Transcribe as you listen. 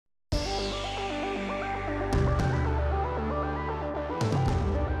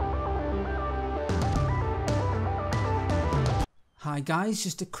Hi guys,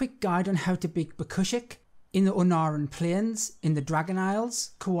 just a quick guide on how to beat Bakhushek in the Ohn'ahran Plains in the Dragon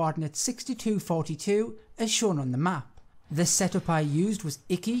Isles, coordinate 6242 as shown on the map. The setup I used was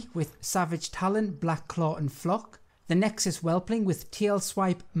Icky with Savage Talon, Black Claw and Flock, the Nexus Whelpling with Tail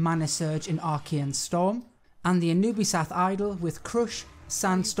Swipe, Mana Surge and Arcane Storm, and the Anubisath Idol with Crush,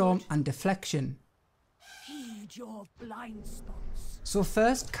 Sandstorm and Deflection. Heed your blind spots. So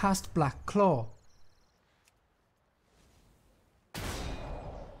first cast Black Claw.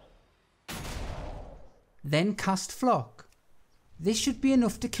 Then cast Flock. This should be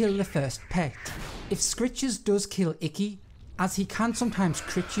enough to kill the first pet. If Scritches does kill Icky, as he can sometimes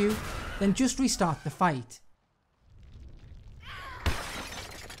crit you, then just restart the fight.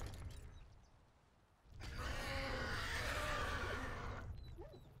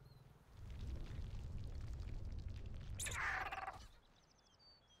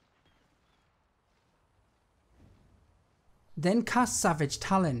 Then cast Savage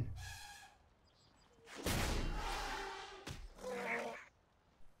Talon.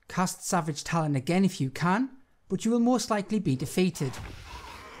 Cast Savage Talon again if you can, but you will most likely be defeated.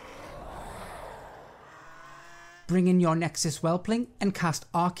 Bring in your Nexus Whelpling and cast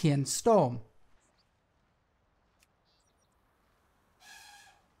Arcane Storm.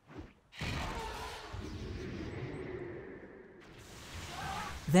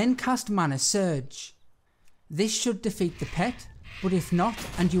 Then cast Mana Surge. This should defeat the pet, but if not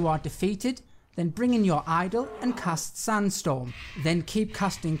and you are defeated, then bring in your idol and cast Sandstorm. Then keep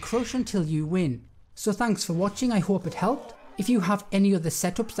casting Crush until you win. So thanks for watching, I hope it helped. If you have any other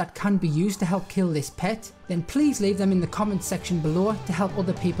setups that can be used to help kill this pet, then please leave them in the comments section below to help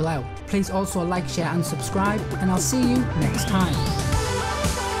other people out. Please also like, share and subscribe, and I'll see you next time.